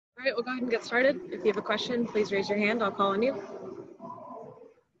All right, we'll go ahead and get started. If you have a question, please raise your hand. I'll call on you.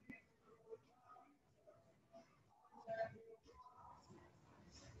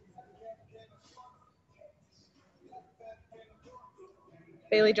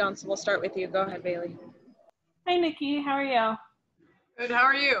 Bailey Johnson, we'll start with you. Go ahead, Bailey. Hi, Nicki. How are you? Good. How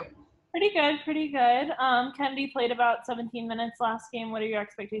are you? Pretty good, pretty good. Kennedy played about 17 minutes last game. What are your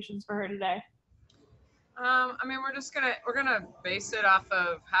expectations for her today? I mean, we're gonna base it off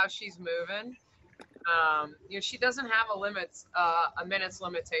of how she's moving. She doesn't have a minutes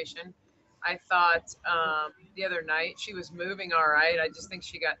limitation. I thought the other night she was moving all right. I just think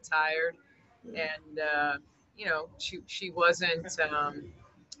she got tired, and she wasn't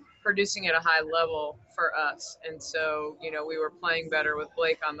producing at a high level for us. And so, we were playing better with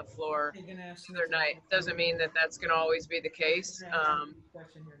Blake on the floor the other night. Doesn't mean that that's going to always be the case.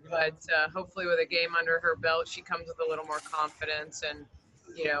 But hopefully with a game under her belt, she comes with a little more confidence and,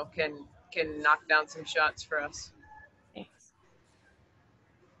 can knock down some shots for us. Thanks.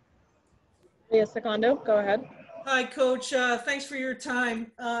 Leah Secondo, go ahead. Hi, Coach. Thanks for your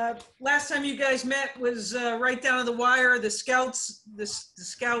time. Last time you guys met was right down to the wire. The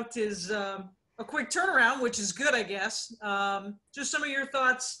scout is a quick turnaround, which is good, I guess. Just some of your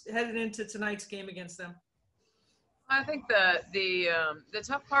thoughts headed into tonight's game against them. I think the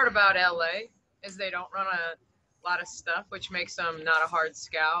tough part about LA is they don't run a lot of stuff, which makes them not a hard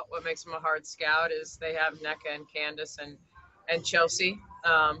scout. What makes them a hard scout is they have Nneka and Candace and Chelsea,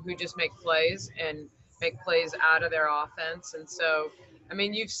 who just make plays out of their offense. And so, I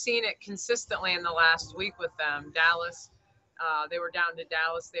mean, you've seen it consistently in the last week with them. Dallas, they were down to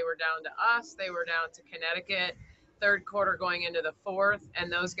Dallas. They were down to us. They were down to Connecticut, third quarter going into the fourth.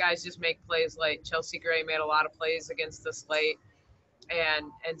 And those guys just make plays late. Chelsea Gray made a lot of plays against us late.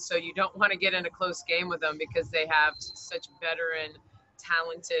 And so you don't want to get in a close game with them because they have such veteran,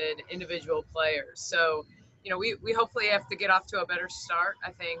 talented individual players. So, we hopefully have to get off to a better start.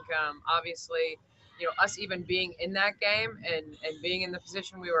 I think, obviously, us even being in that game and being in the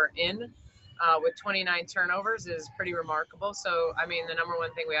position we were in with 29 turnovers is pretty remarkable. So, I mean, the number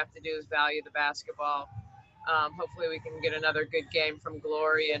one thing we have to do is value the basketball. Hopefully we can get another good game from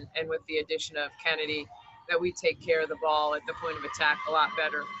Glory and with the addition of Kennedy that we take care of the ball at the point of attack a lot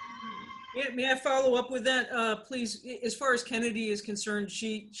better. Yeah, may I follow up with that, please? As far as Kennedy is concerned,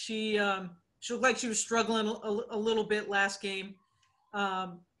 she looked like she was struggling a little bit last game.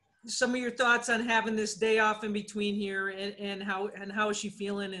 Some of your thoughts on having this day off in between here and how is she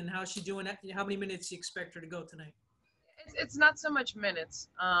feeling and how is she doing? How many minutes do you expect her to go tonight? It's not so much minutes.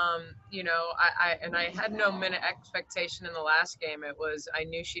 I had no minute expectation in the last game. I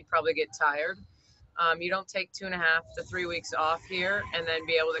knew she'd probably get tired. You don't take 2.5 to 3 weeks off here and then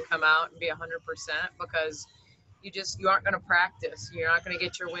be able to come out and be 100% because you aren't going to practice. You're not going to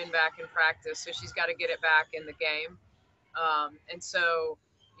get your win back in practice. So she's got to get it back in the game. And so,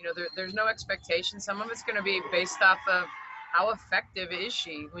 there's no expectation. Some of it's going to be based off of how effective is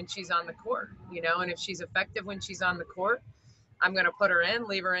she when she's on the court, and if she's effective when she's on the court, I'm going to put her in,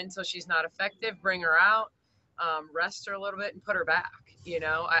 leave her in until she's not effective, bring her out, rest her a little bit and put her back.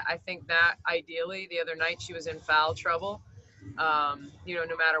 I think that ideally the other night she was in foul trouble, no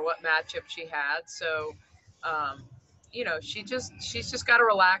matter what matchup she had. So, she's just got to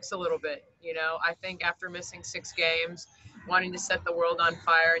relax a little bit. I think after missing 6 games, wanting to set the world on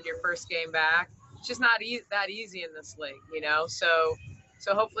fire in your first game back, it's just not that easy in this league, So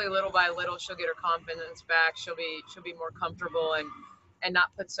hopefully little by little she'll get her confidence back. She'll be more comfortable and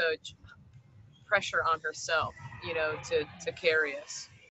not put such pressure on herself, to carry us.